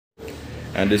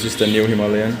And this is the new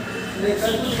Himalayan.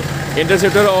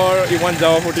 Interceptor or you want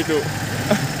Jawa 42?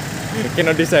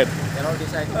 Cannot decide. Cannot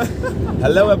decide.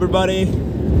 Hello everybody,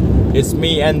 it's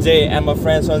me NJ and my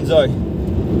friend Sonjoy,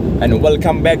 and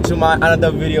welcome back to my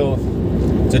another video.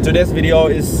 So today's video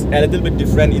is a little bit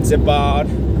different. It's about,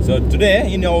 so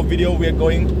today in our video we are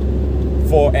going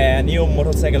for a new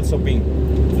motorcycle shopping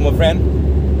for my friend.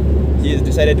 He has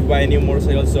decided to buy a new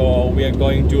motorcycle, so we are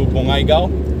going to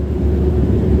Bongaigaon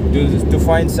to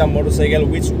find some motorcycle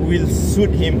which will suit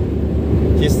him,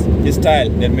 his style,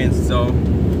 that means. So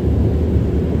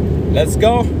let's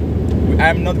go.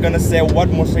 I'm not gonna say what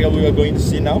motorcycle we are going to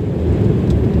see now.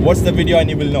 Watch the video and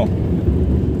you will know.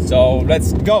 So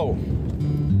let's go.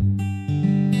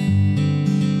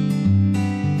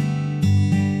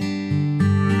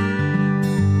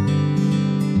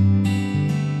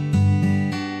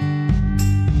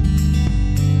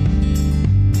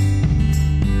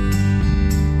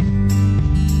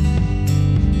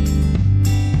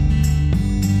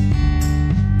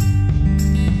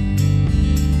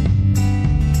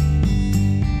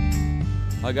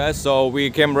 Hi guys, so we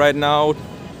came right now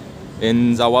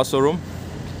in Jawa showroom,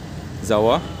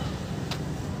 Jawa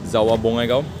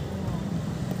Bongaigaon.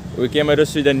 We came here to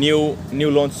see the new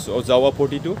launch of Jawa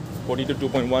 42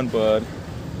 2.1,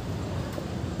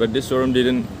 but this showroom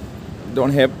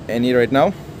don't have any right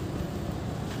now.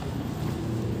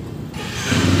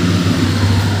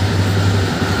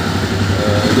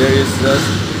 There is just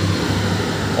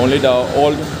only the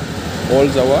old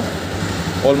Jawa,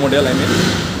 old model, I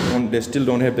mean. They still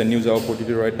don't have the new Jawa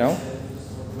 42 right now,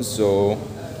 so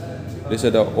these are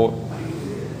the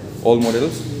old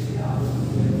models.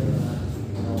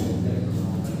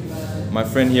 My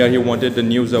friend here, he wanted the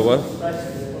new Jawa,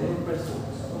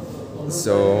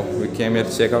 so we came here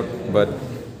to check out. But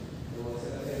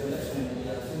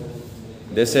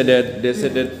they said that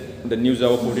the new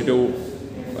Jawa 42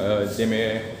 they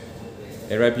may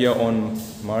arrive here on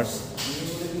March.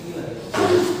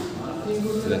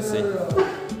 So let's see.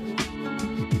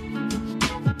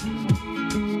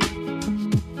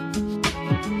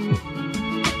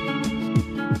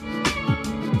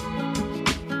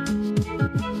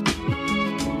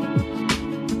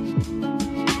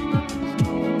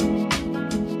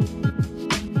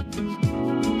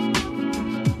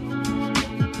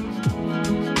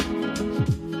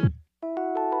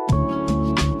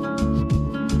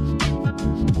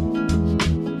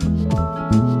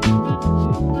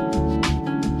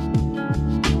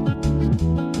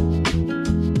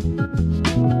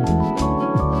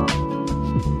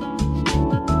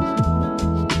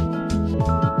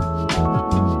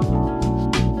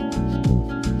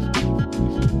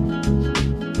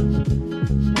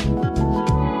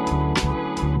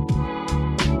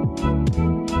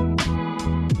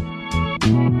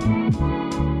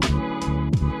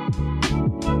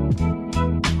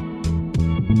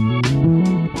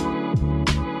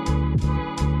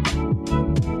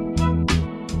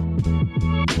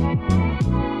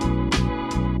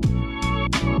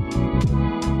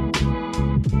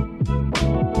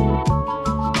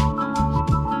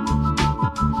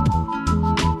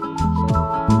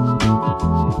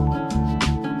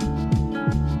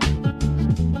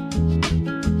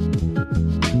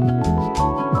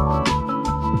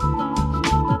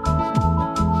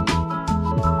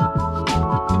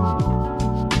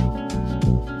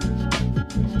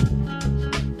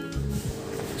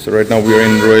 So right now we are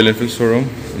in Royal Enfield showroom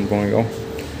in Bongaigaon,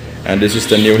 and this is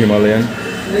the new Himalayan.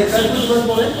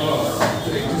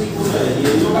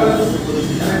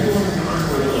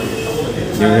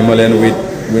 New Himalayan with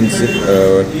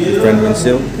different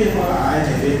windshield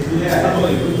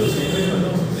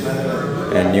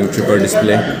and new triple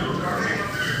display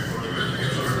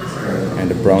and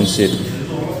the brown seat.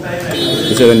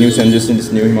 These are the new changes in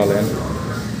this new Himalayan.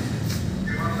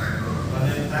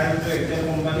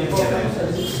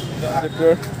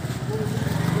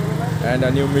 And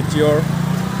a new Meteor.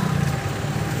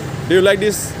 Do you like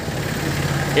this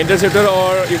Interceptor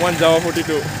or you want Jawa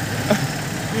 42?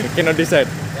 Cannot decide.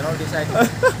 Cannot decide.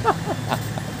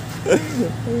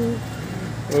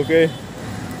 Okay.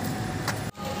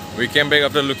 We came back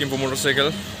after looking for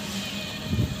motorcycle.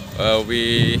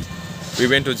 We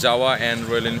went to Jawa and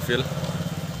Royal Enfield.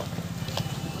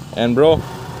 And bro,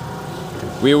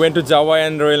 we went to Jawa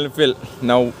and Royal Enfield.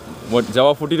 Now, what,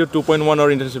 Jawa 42 2.1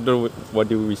 or Interceptor? What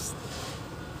do you wish?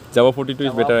 Jawa 42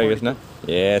 is better, I guess, na?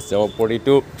 Yes, Jawa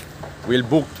 42. We'll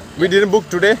book. We didn't book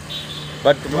today,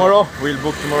 but tomorrow we'll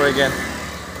book tomorrow again.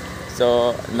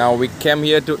 So now we came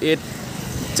here to eat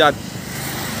chaat,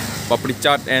 papri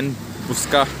chaat and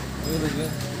puska.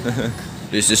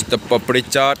 This is the papri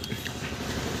chaat.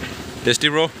 Tasty,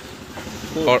 bro.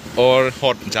 or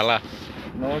hot jala?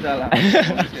 No jala.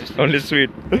 Only sweet.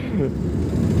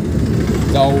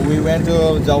 So we went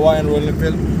to Jawa and Royal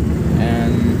Enfield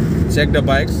and checked the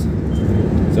bikes.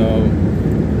 So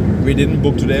we didn't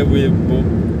book today, we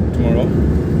booked tomorrow.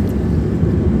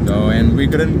 So and we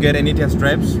couldn't get any test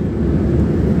drives.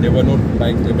 There were no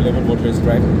bikes available for test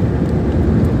drive.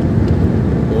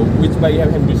 So which bike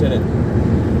have you decided?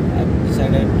 I've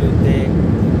decided to take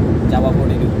Jawa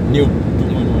 42. New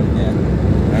 2.1, yeah.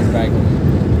 Nice bike.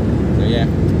 So yeah.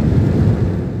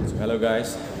 So hello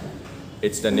guys.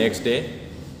 It's the next day.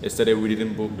 Yesterday we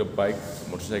didn't book the bike,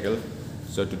 motorcycle.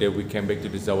 So today we came back to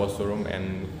the Jawa showroom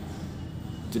and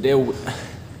today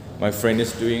my friend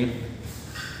is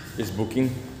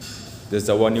booking the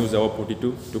Jawa new Jawa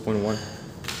 42 2.1.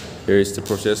 Here is the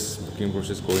booking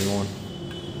process going on.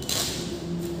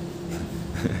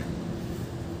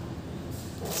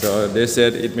 So they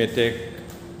said it may take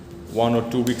 1 or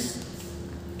 2 weeks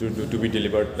to be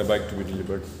delivered, the bike to be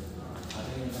delivered.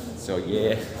 So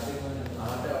yeah.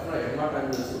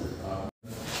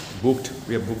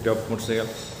 We have booked up motorcycle.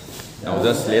 Now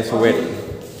just let's wait,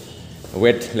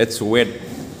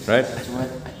 right?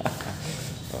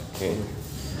 Okay.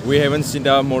 We haven't seen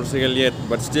the motorcycle yet,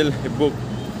 but still a book.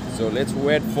 So let's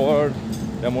wait for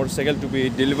the motorcycle to be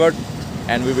delivered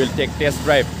and we will take test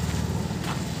drive.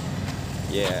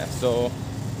 Yeah, so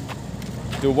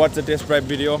to watch the test drive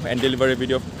video and delivery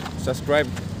video, subscribe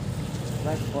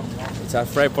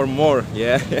for more.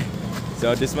 Yeah.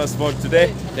 So this much for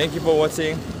today. Thank you for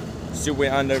watching. See you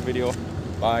in another video.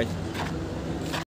 Bye.